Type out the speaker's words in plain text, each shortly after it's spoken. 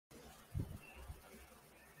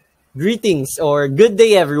Greetings or good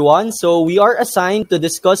day, everyone. So we are assigned to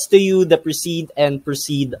discuss to you the Precede and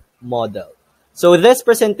Proceed model. So this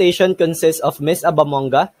presentation consists of Ms.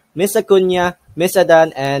 Abamonga, Ms. Acuna, Ms.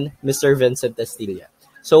 Adan, and Mr. Vincent Astilla.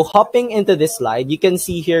 So hopping into this slide, you can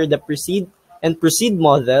see here the Precede and Proceed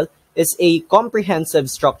model is a comprehensive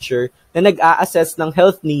structure na nag-a-assess ng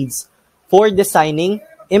health needs for designing,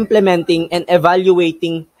 implementing, and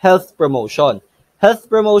evaluating health promotion.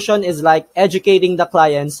 Health promotion is like educating the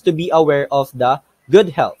clients to be aware of the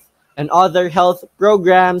good health and other health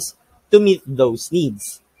programs to meet those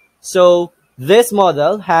needs. So this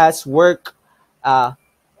model has worked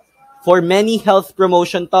for many health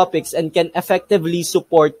promotion topics and can effectively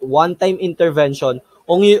support one-time intervention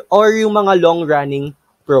or yung mga long-running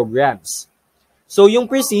programs. So yung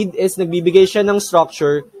Precede is nagbibigay siya ng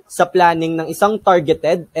structure sa planning ng isang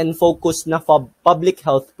targeted and focused na public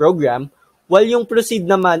health program, while yung Proceed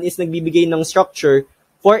naman is nagbibigay ng structure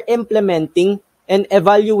for implementing and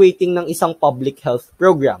evaluating ng isang public health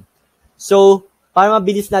program. So, para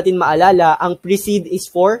mabilis natin maalala, ang Precede is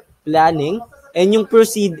for planning and yung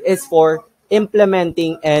Proceed is for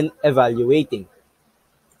implementing and evaluating.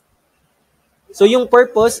 So, yung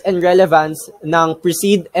purpose and relevance ng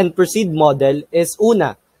Precede and Proceed model is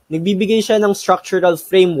una, nagbibigay siya ng structural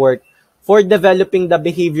framework for developing the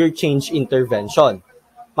behavior change intervention.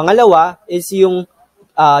 Pangalawa is yung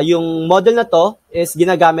model na to is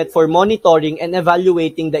ginagamit for monitoring and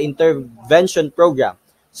evaluating the intervention program.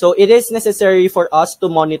 So it is necessary for us to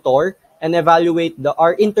monitor and evaluate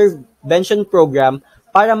our intervention program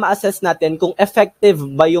para ma-assess natin kung effective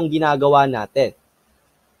ba yung ginagawa natin.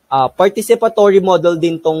 Participatory model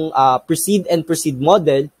din tong Precede and Proceed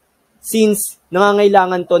model since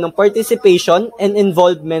nangangailangan to ng participation and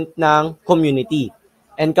involvement ng community.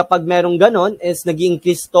 And kapag merong ganon, is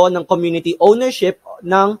nag-i-increase to ng community ownership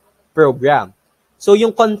ng program. So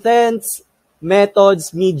yung contents,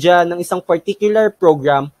 methods, media ng isang particular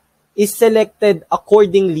program is selected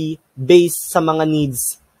accordingly based sa mga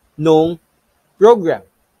needs ng program.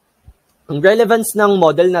 Ang relevance ng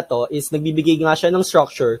model na to is nagbibigay nga siya ng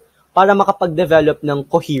structure para makapag-develop ng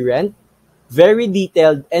coherent, very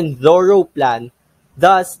detailed, and thorough plan.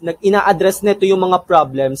 Thus, ina-address nito yung mga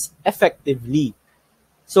problems effectively.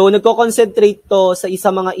 So, nagko-concentrate to sa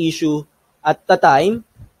isang mga issue at the time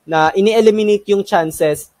na ini-eliminate yung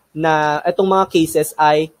chances na itong mga cases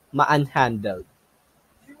ay ma-unhandled.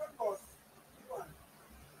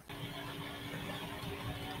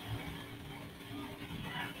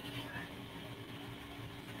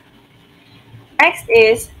 Next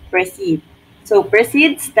is Precede. So,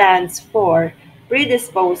 Precede stands for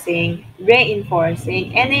predisposing,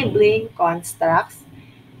 reinforcing, enabling constructs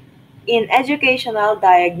in educational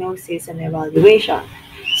diagnosis and evaluation.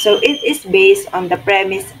 So it is based on the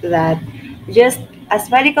premise that just as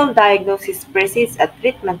medical diagnosis precedes a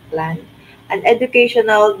treatment plan, an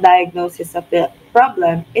educational diagnosis of the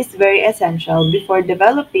problem is very essential before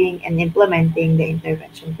developing and implementing the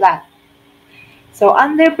intervention plan. So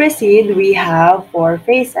under Precede, we have 4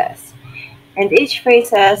 phases, and each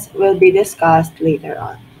phases will be discussed later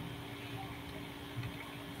on.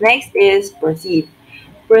 Next is Proceed.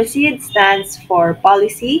 Precede stands for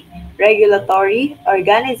policy, regulatory,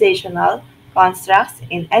 organizational constructs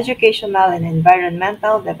in educational and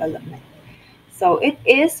environmental development. So it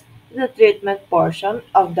is the treatment portion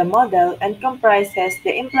of the model and comprises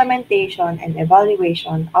the implementation and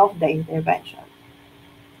evaluation of the intervention.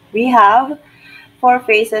 We have 4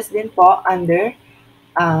 phases din po under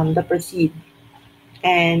the Precede.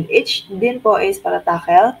 And each din po is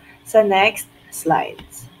para-tackle sa next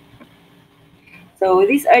slides. So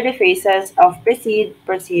these are the phases of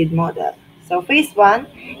Proceed model. So phase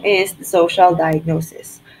 1 is the social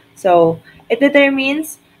diagnosis. So it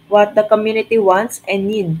determines what the community wants and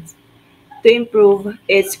needs to improve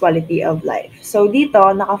its quality of life. So dito,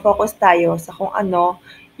 nakafocus tayo sa kung ano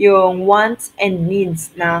yung wants and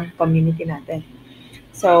needs ng community natin.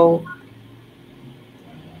 So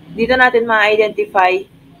dito natin ma-identify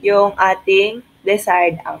yung ating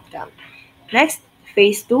desired outcome. Next,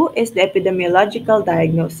 phase 2 is the epidemiological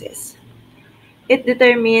diagnosis. It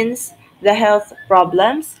determines the health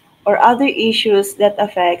problems or other issues that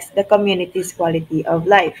affects the community's quality of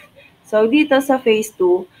life. So dito sa phase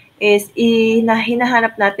 2 is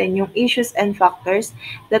hinahanap natin yung issues and factors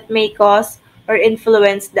that may cause or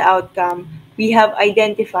influence the outcome we have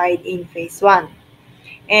identified in phase 1.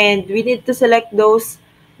 And we need to select those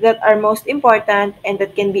that are most important and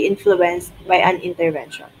that can be influenced by an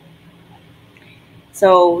intervention.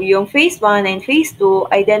 So, yung phase 1 and phase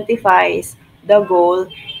 2 identifies the goal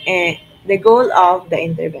of the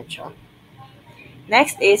intervention.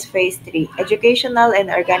 Next is phase 3, educational and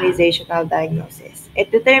organizational diagnosis. It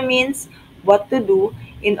determines what to do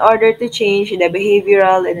in order to change the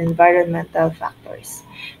behavioral and environmental factors.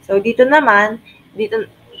 So dito natin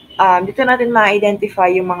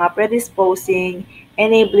ma-identify yung mga predisposing,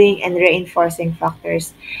 enabling, and reinforcing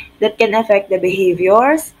factors that can affect the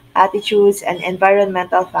behaviors, attitudes, and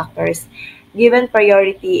environmental factors given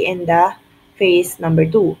priority in the phase number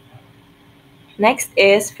 2. Next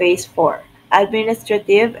is phase 4,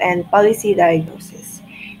 administrative and policy diagnosis.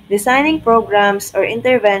 Designing programs or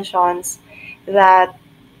interventions that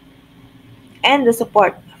and the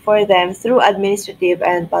support for them through administrative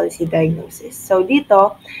and policy diagnosis. So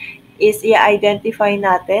dito is i-identify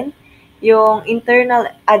natin yung internal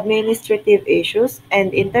administrative issues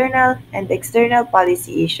and internal and external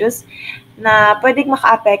policy issues na pwedeng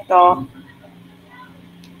makaapekto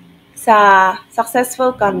sa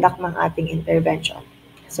successful conduct ng ating intervention.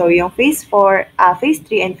 So yung phase 3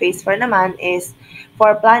 and phase 4 naman is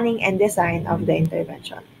for planning and design of the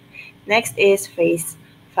intervention. Next is phase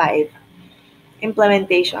 5,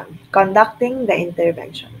 implementation, conducting the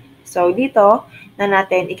intervention. So dito na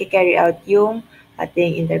natin i-carry out yung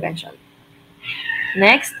ating intervention.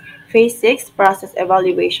 Next, phase 6, process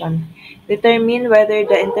evaluation. Determine whether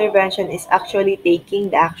the intervention is actually taking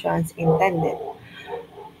the actions intended.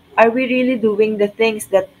 Are we really doing the things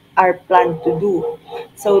that are planned to do?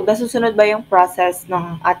 So, nasusunod ba yung process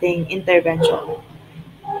ng ating intervention?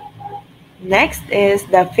 Next is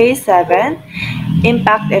the phase 7,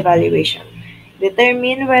 impact evaluation.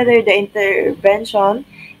 Determine whether the intervention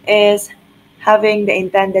is having the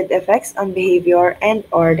intended effects on behavior and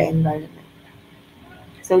or the environment.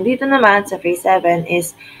 So, dito naman sa phase 7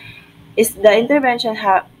 is the intervention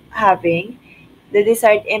having the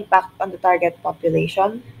desired impact on the target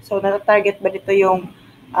population. So, nata-target ba dito yung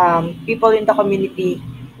people in the community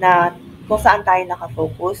na kung saan tayo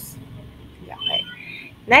nakafocus? Okay.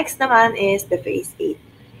 Next naman is the phase 8,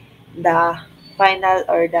 the final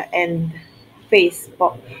or the end phase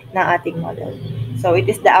po ng ating model. So, it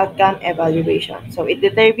is the outcome evaluation. So, it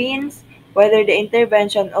determines whether the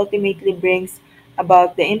intervention ultimately brings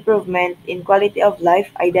about the improvement in quality of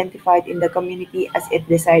life identified in the community as its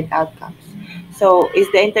desired outcomes. So, is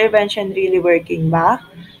the intervention really working ba?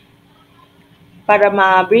 Para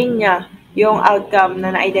ma-bring niya yung outcome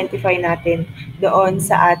na na-identify natin doon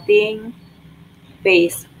sa ating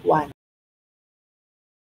phase 1.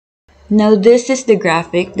 Now this is the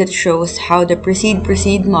graphic that shows how the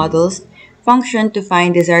Precede models function to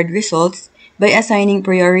find desired results by assigning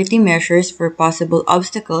priority measures for possible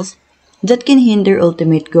obstacles that can hinder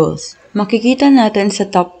ultimate goals. Makikita natin sa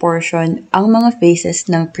top portion ang mga phases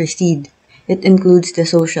ng Precede. It includes the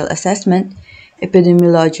social assessment,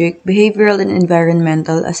 epidemiologic, behavioral and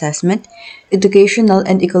environmental assessment, educational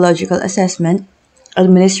and ecological assessment,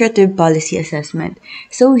 administrative policy assessment.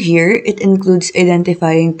 So here, it includes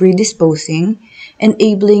identifying predisposing,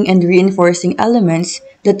 enabling and reinforcing elements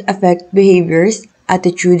that affect behaviors,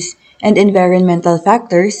 attitudes, and environmental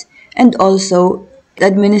factors, and also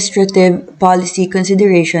administrative policy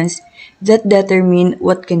considerations that determine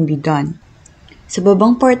what can be done. Sa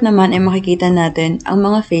babang part naman ay makikita natin ang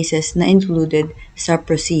mga phases na included sa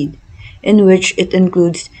Precede, in which it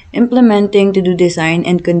includes implementing to-do design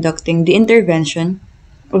and conducting the intervention,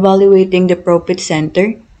 evaluating the profit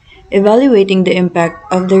center, evaluating the impact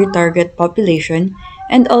of their target population,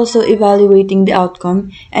 and also evaluating the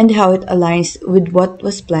outcome and how it aligns with what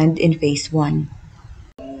was planned in phase 1.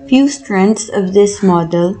 Few strengths of this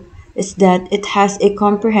model is that it has a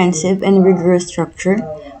comprehensive and rigorous structure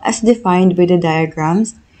as defined by the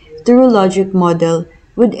diagrams through a logic model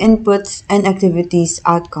with inputs and activities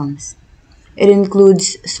outcomes. It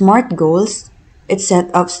includes SMART goals, it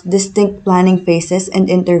sets up distinct planning phases and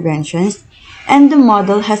interventions, and the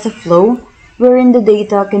model has a flow wherein the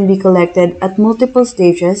data can be collected at multiple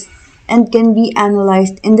stages and can be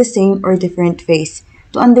analyzed in the same or different phase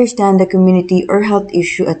to understand the community or health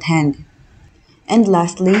issue at hand. And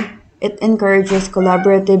lastly, it encourages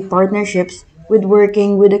collaborative partnerships with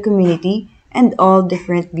working with the community and all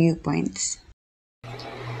different viewpoints.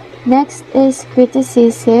 Next is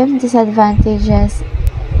criticism disadvantages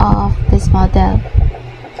of this model.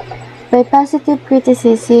 By positive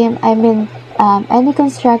criticism, I mean any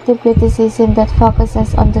constructive criticism that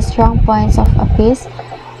focuses on the strong points of a piece,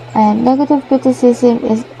 and negative criticism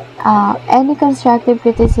is any constructive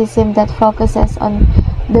criticism that focuses on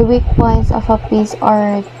the weak points of a piece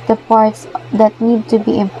or the parts that need to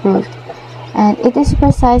be improved. And it is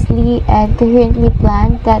precisely and coherently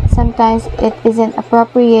planned that sometimes it isn't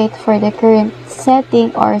appropriate for the current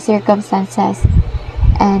setting or circumstances.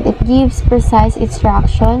 And it gives precise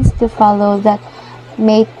instructions to follow that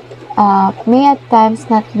may at times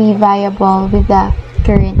not be viable with the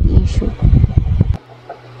current issue.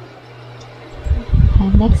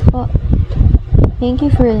 And next po, thank you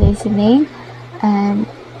for listening, and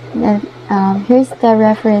here's the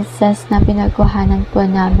references na pinagkuhanan po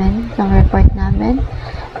namin ng report namin,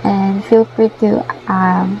 and feel free to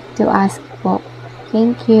ask po.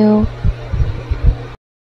 Thank you.